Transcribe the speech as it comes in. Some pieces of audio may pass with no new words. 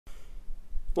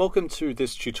Welcome to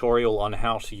this tutorial on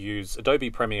how to use Adobe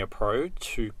Premiere Pro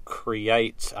to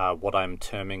create what I'm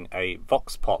terming a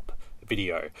Vox Pop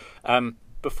video.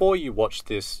 Before you watch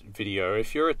this video,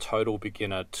 if you're a total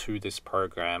beginner to this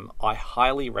program, I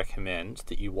highly recommend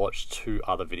that you watch two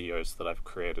other videos that I've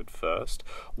created first.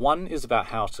 One is about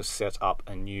how to set up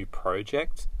a new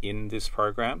project in this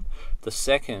program. The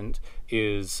second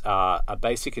is a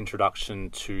basic introduction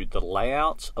to the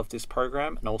layout of this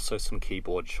program and also some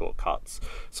keyboard shortcuts.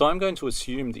 So I'm going to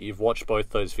assume that you've watched both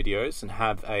those videos and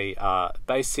have a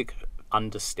basic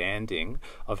understanding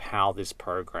of how this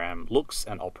program looks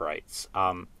and operates,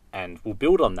 and we'll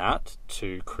build on that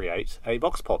to create a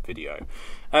Vox Pop video.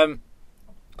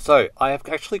 So I have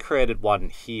actually created one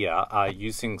here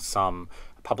using some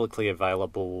publicly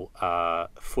available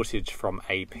footage from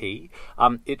AP.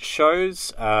 It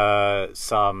shows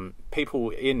some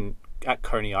people at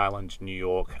Coney Island, New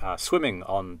York, swimming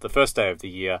on the first day of the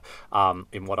year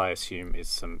in what I assume is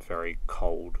some very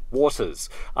cold waters.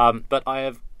 But I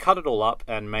have cut it all up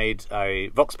and made a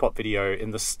Vox Pop video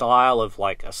in the style of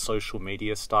like a social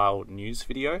media style news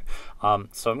video.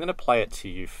 So I'm going to play it to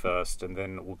you first and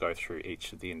then we'll go through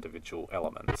each of the individual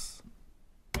elements.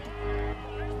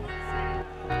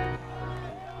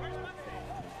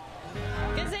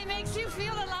 Because it makes you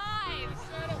feel alive,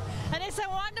 and it's a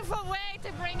wonderful way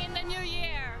to bring in the new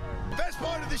year. The best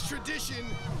part of this tradition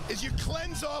is you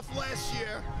cleanse off last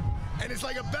year, and it's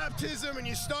like a baptism, and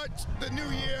you start the new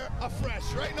year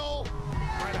afresh, right, Noel?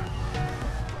 Right on.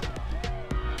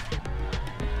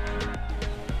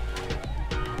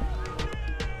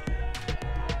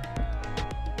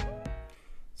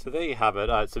 So there you have it.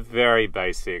 It's a very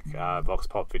basic Vox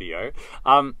Pop video.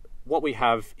 What we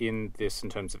have in this in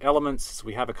terms of elements is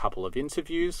we have a couple of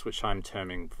interviews, which I'm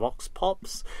terming Vox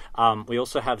Pops. We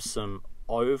also have some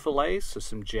overlays, so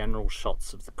some general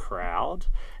shots of the crowd.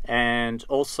 And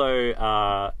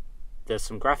also there's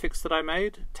some graphics that I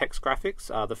made, text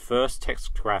graphics. The first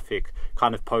text graphic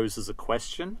kind of poses a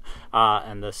question,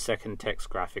 and the second text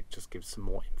graphic just gives some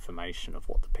more information of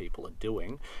what the people are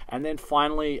doing. And then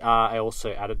finally, I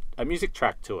also added a music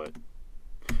track to it,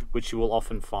 which you will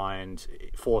often find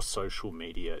for social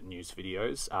media news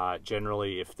videos.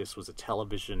 Generally, if this was a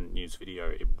television news video,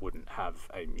 it wouldn't have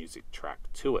a music track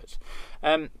to it.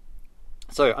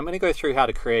 So I'm going to go through how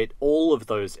to create all of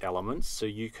those elements so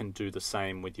you can do the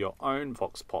same with your own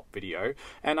Vox Pop video.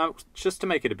 And just to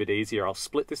make it a bit easier, I'll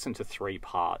split this into three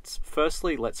parts.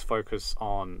 Firstly, let's focus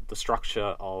on the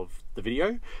structure of the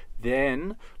video.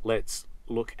 Then let's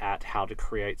look at how to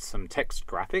create some text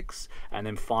graphics, and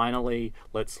then finally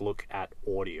let's look at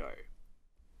audio.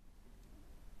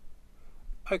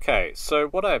 Okay, so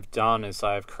what I've done is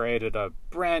I've created a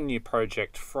brand new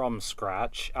project from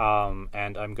scratch,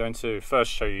 and I'm going to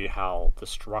first show you how the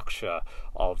structure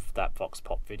of that Vox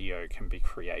Pop video can be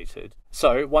created.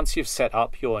 So once you've set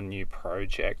up your new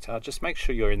project, just make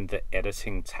sure you're in the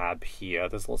editing tab here.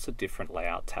 There's lots of different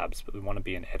layout tabs, but we want to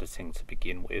be in editing to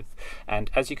begin with.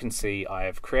 And as you can see, I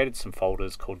have created some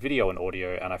folders called video and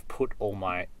audio, and I've put all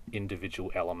my individual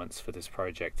elements for this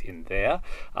project in there.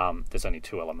 There's only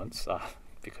two elements,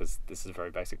 because this is a very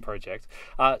basic project.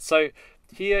 So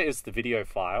here is the video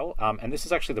file, and this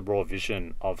is actually the raw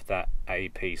vision of that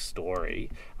AP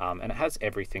story, and it has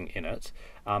everything in it.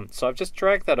 So I've just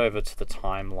dragged that over to the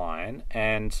timeline,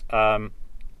 and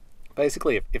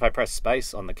basically if I press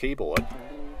space on the keyboard,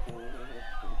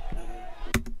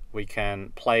 we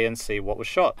can play and see what was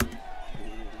shot.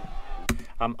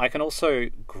 I can also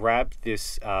grab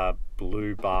this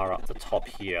blue bar up the top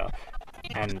here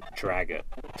and drag it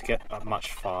to get a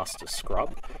much faster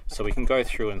scrub. So we can go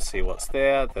through and see what's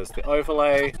there. There's the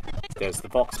overlay, there's the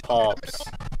Vox Pops,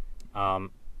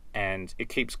 and it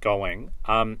keeps going.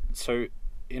 So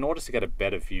in order to get a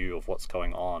better view of what's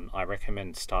going on, I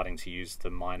recommend starting to use the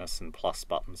minus and plus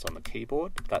buttons on the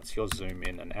keyboard. That's your zoom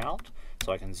in and out.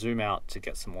 So I can zoom out to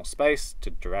get some more space, to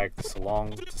drag this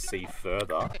along to see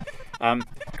further.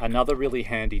 Another really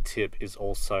handy tip is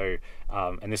also,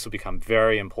 and this will become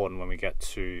very important when we get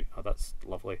to, oh, that's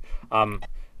lovely.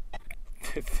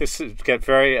 This will get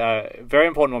very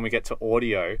important when we get to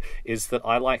audio, is that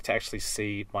I like to actually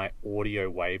see my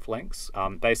audio wavelengths.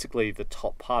 Basically, the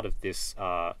top part of this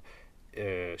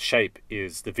shape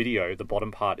is the video, the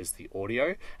bottom part is the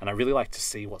audio, and I really like to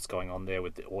see what's going on there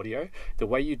with the audio. The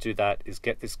way you do that is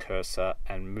get this cursor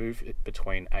and move it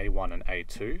between A1 and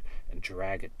A2 and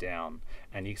drag it down,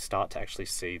 and you start to actually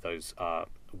see those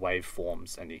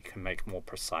waveforms, and you can make more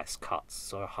precise cuts.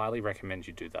 So I highly recommend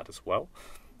you do that as well.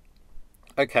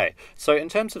 Okay, so in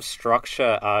terms of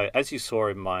structure, as you saw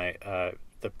in my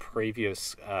the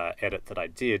previous edit that I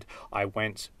did, I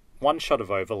went one shot of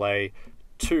overlay,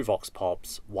 2 vox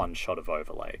pops, 1 shot of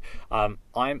overlay.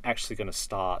 I'm actually going to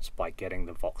start by getting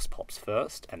the vox pops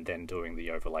first and then doing the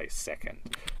overlay second.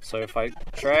 So if I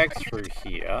drag through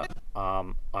here,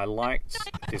 I liked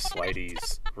this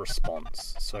lady's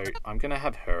response. So I'm going to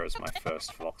have her as my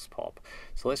first vox pop.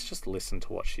 So let's just listen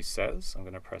to what she says. I'm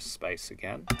going to press space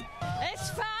again. It's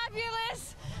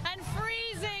fabulous and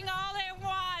freezing all at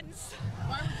once.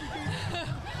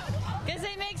 Because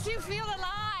it makes you feel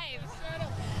alive.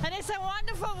 And it's a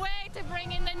wonderful way to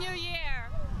bring in the new year.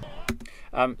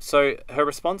 So her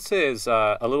response is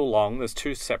a little long. There's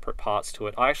 2 separate parts to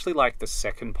it. I actually like the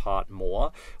second part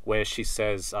more, where she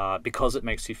says, because it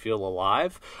makes you feel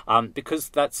alive, because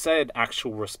that's an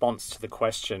actual response to the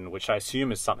question, which I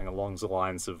assume is something along the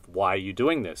lines of, why are you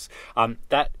doing this?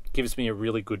 That gives me a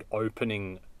really good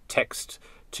opening text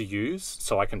to use,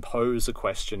 so I can pose a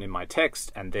question in my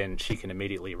text and then she can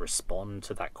immediately respond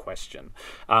to that question.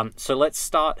 So let's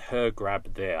start her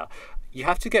grab there. You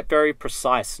have to get very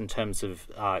precise in terms of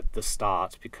the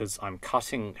start, because I'm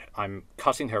cutting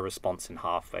her response in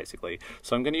half basically.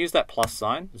 So I'm going to use that plus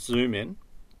sign, zoom in,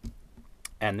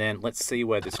 and then let's see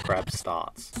where this grab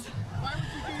starts.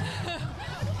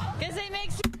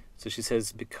 So she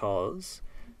says because.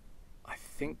 I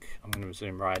think I'm going to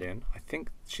zoom right in. I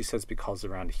think she says because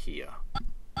around here.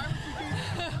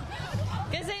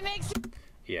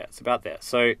 Yeah, it's about there.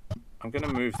 So I'm going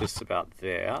to move this about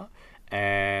there,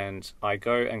 and I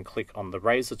go and click on the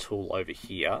razor tool over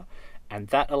here, and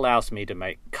that allows me to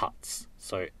make cuts.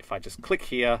 So if I just click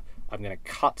here, I'm going to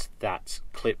cut that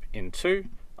clip in 2.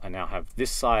 I now have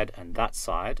this side and that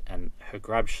side, and her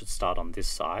grab should start on this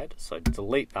side. So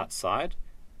delete that side.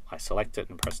 I select it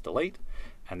and press delete,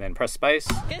 and then press space.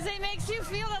 Because it makes you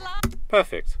feel alive.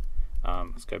 Perfect.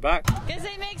 Let's go back. Because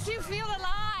it makes you feel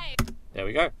alive. There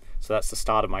we go. So that's the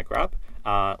start of my grab.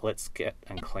 Let's get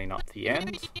and clean up the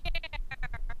end.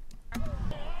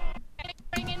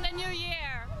 Bring in the new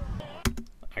year.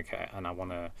 Okay, and I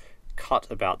want to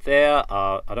cut about there.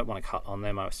 I don't want to cut on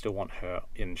them. I still want her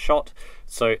in shot.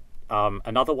 So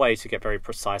another way to get very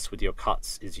precise with your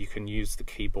cuts is you can use the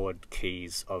keyboard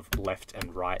keys of left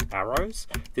and right arrows.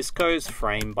 This goes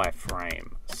frame by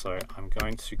frame. So I'm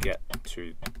going to get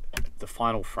to the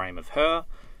final frame of her,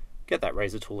 get that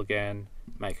razor tool again,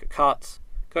 make a cut,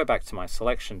 go back to my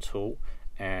selection tool,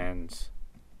 and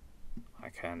I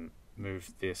can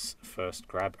move this first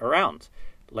grab around.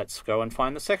 Let's go and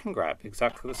find the second grab.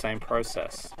 Exactly the same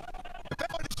process.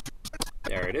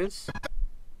 There it is.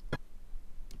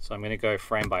 So I'm going to go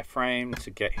frame by frame to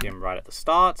get him right at the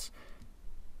start.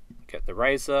 Get the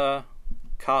razor,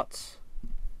 cut,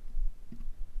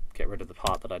 get rid of the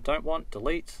part that I don't want,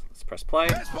 delete. Let's press play.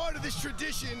 The best part of this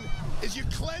tradition is you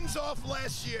cleanse off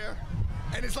last year,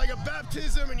 and it's like a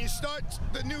baptism, and you start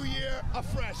the new year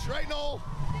afresh. Right, Noel?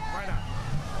 Right on.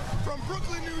 From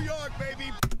Brooklyn, New York,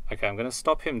 baby. Okay, I'm going to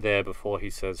stop him there before he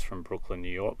says from Brooklyn, New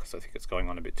York, because I think it's going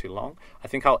on a bit too long. I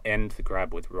think I'll end the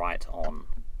grab with right on.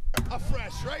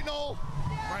 Afresh, right, Noel?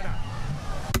 Right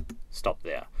on. Stop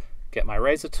there. Get my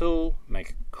razor tool,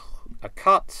 make a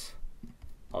cut.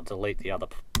 I'll delete the other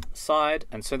side.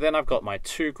 And so then I've got my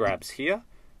 2 grabs here,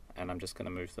 and I'm just going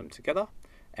to move them together.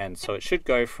 And so it should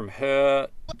go from her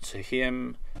to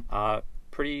him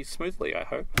pretty smoothly, I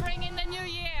hope. Bring in the new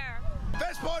year.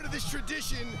 Best part of this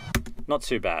tradition. Not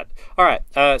too bad. All right,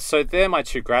 so they're my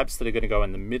 2 grabs that are going to go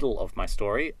in the middle of my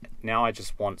story. Now I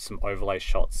just want some overlay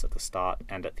shots at the start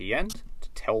and at the end to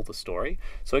tell the story.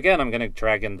 So again, I'm going to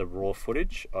drag in the raw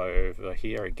footage over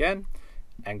here again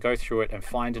and go through it and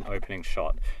find an opening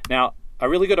shot. Now, a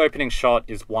really good opening shot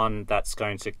is one that's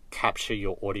going to capture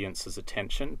your audience's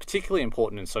attention, particularly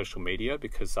important in social media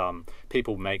because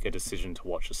people make a decision to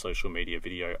watch a social media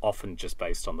video often just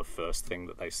based on the first thing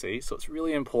that they see. So it's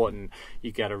really important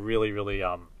you get a really, really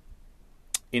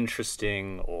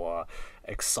interesting or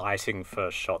exciting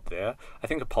first shot there. I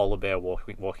think a polar bear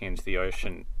walking into the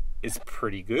ocean is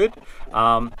pretty good.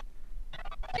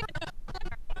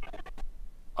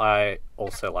 I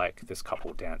also like this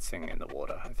couple dancing in the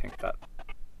water. I think that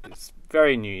is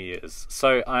very New Year's.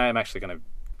 So I am actually going to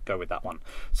go with that one.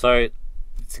 So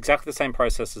it's exactly the same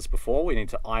process as before. We need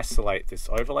to isolate this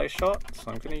overlay shot.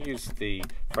 So I'm going to use the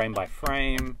frame by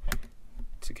frame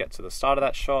to get to the start of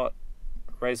that shot.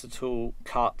 Razor tool,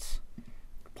 cut,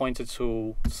 pointer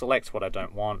tool, select what I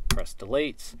don't want, press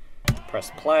delete,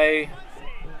 press play.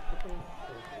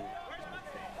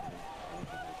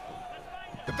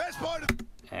 The best part of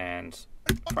and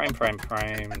frame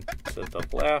to the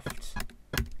left,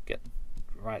 get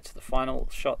right to the final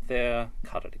shot there,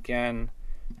 cut it again,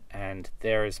 and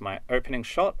there is my opening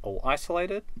shot all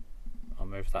isolated. I'll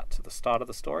move that to the start of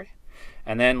the story.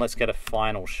 And then let's get a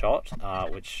final shot,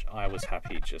 which I was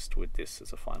happy just with this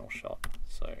as a final shot.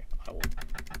 So I will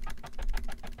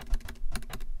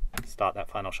start that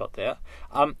final shot there.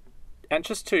 And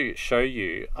just to show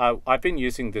you, I've been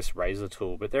using this razor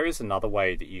tool, but there is another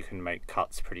way that you can make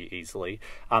cuts pretty easily.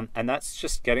 And that's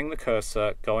just getting the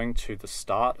cursor, going to the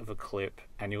start of a clip,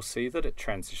 and you'll see that it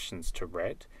transitions to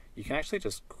red. You can actually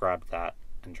just grab that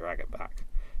and drag it back.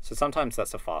 So sometimes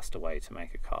that's a faster way to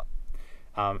make a cut.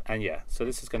 And yeah, so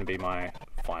this is going to be my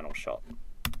final shot.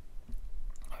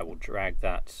 I will drag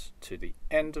that to the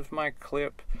end of my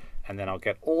clip, and then I'll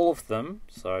get all of them.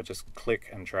 So I just click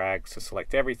and drag to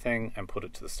select everything and put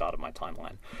it to the start of my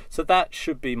timeline. So that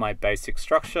should be my basic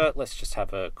structure. Let's just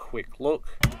have a quick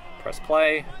look. Press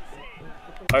play.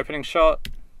 Opening shot.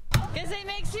 'Cause it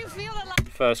makes you feel alive.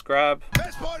 First grab.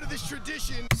 Best part of this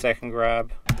tradition. Second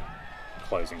grab.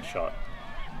 Closing shot.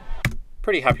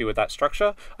 Pretty happy with that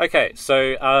structure. Okay,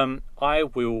 so I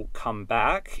will come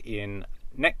back in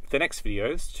the next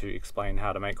videos to explain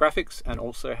how to make graphics and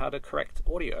also how to correct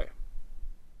audio.